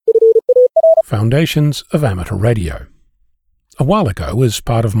Foundations of Amateur Radio. A while ago, as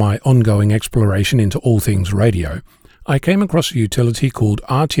part of my ongoing exploration into all things radio, I came across a utility called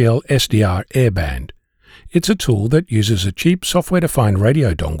RTL SDR Airband. It's a tool that uses a cheap software-defined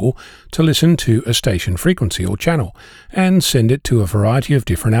radio dongle to listen to a station frequency or channel and send it to a variety of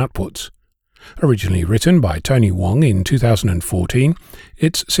different outputs. Originally written by Tony Wong in 2014,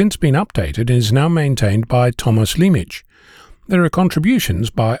 it's since been updated and is now maintained by Thomas Limich. There are contributions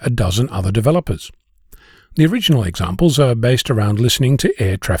by a dozen other developers. The original examples are based around listening to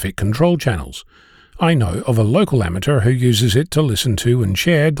air traffic control channels. I know of a local amateur who uses it to listen to and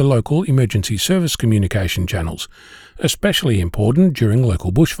share the local emergency service communication channels, especially important during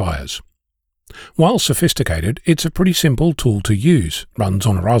local bushfires. While sophisticated, it's a pretty simple tool to use, runs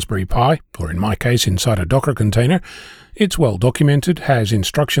on a Raspberry Pi, or in my case inside a Docker container. It's well documented, has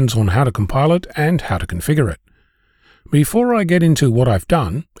instructions on how to compile it and how to configure it. Before I get into what I've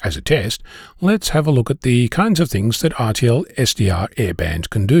done, as a test, let's have a look at the kinds of things that RTL SDR Airband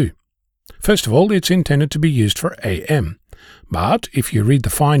can do. First of all, it's intended to be used for AM, but if you read the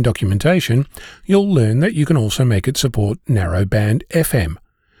fine documentation, you'll learn that you can also make it support narrowband FM.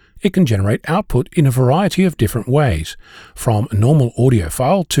 It can generate output in a variety of different ways, from a normal audio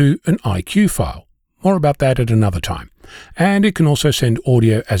file to an IQ file. More about that at another time. And it can also send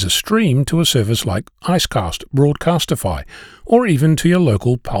audio as a stream to a service like Icecast, Broadcastify, or even to your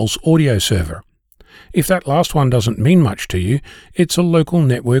local Pulse audio server. If that last one doesn't mean much to you, it's a local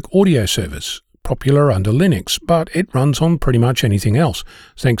network audio service, popular under Linux, but it runs on pretty much anything else,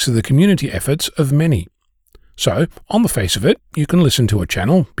 thanks to the community efforts of many. So, on the face of it, you can listen to a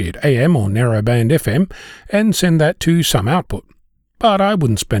channel, be it AM or narrowband FM, and send that to some output. But I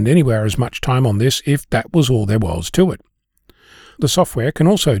wouldn't spend anywhere as much time on this if that was all there was to it. The software can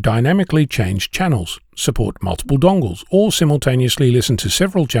also dynamically change channels, support multiple dongles, or simultaneously listen to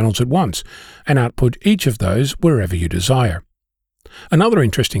several channels at once, and output each of those wherever you desire. Another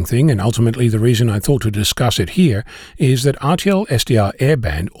interesting thing, and ultimately the reason I thought to discuss it here, is that RTL SDR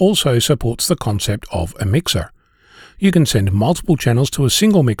Airband also supports the concept of a mixer. You can send multiple channels to a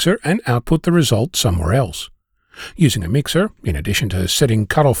single mixer and output the result somewhere else. Using a mixer, in addition to setting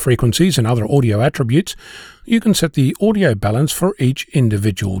cutoff frequencies and other audio attributes, you can set the audio balance for each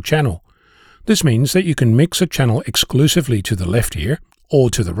individual channel. This means that you can mix a channel exclusively to the left ear, or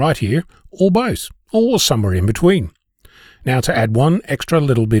to the right ear, or both, or somewhere in between. Now to add one extra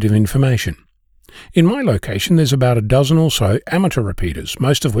little bit of information. In my location there's about a dozen or so amateur repeaters,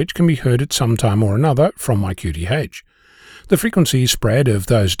 most of which can be heard at some time or another from my QTH. The frequency spread of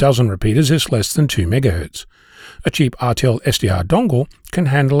those dozen repeaters is less than 2 MHz. A cheap RTL SDR dongle can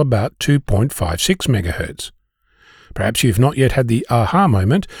handle about 2.56 MHz. Perhaps you've not yet had the aha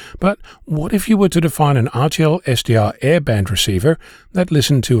moment, but what if you were to define an RTL SDR airband receiver that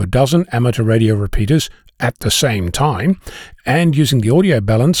listened to a dozen amateur radio repeaters at the same time, and using the audio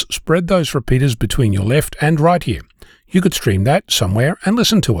balance spread those repeaters between your left and right ear? You could stream that somewhere and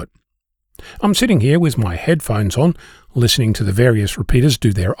listen to it. I'm sitting here with my headphones on, listening to the various repeaters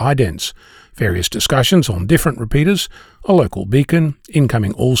do their idents, various discussions on different repeaters, a local beacon,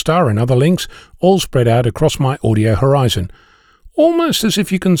 incoming All-Star and other links, all spread out across my audio horizon, almost as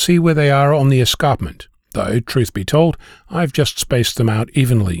if you can see where they are on the escarpment, though, truth be told, I've just spaced them out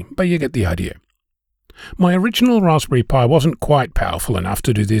evenly, but you get the idea. My original Raspberry Pi wasn't quite powerful enough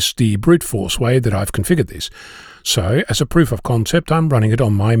to do this the brute force way that I've configured this, so as a proof of concept I'm running it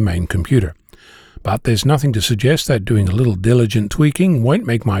on my main computer. But there's nothing to suggest that doing a little diligent tweaking won't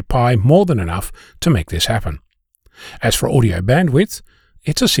make my Pi more than enough to make this happen. As for audio bandwidth,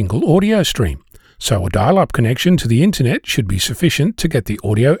 it's a single audio stream, so a dial-up connection to the internet should be sufficient to get the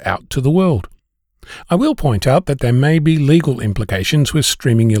audio out to the world. I will point out that there may be legal implications with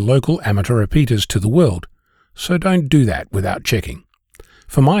streaming your local amateur repeaters to the world, so don't do that without checking.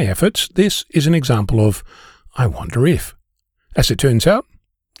 For my efforts, this is an example of I wonder if. As it turns out,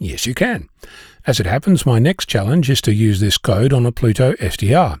 yes you can. As it happens, my next challenge is to use this code on a Pluto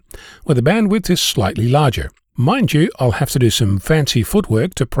SDR, where the bandwidth is slightly larger. Mind you, I'll have to do some fancy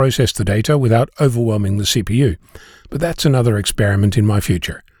footwork to process the data without overwhelming the CPU, but that's another experiment in my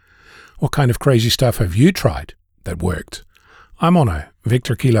future. What kind of crazy stuff have you tried that worked? I'm Onno,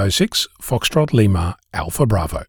 Victor Kilo 6, Foxtrot Lima, Alpha Bravo.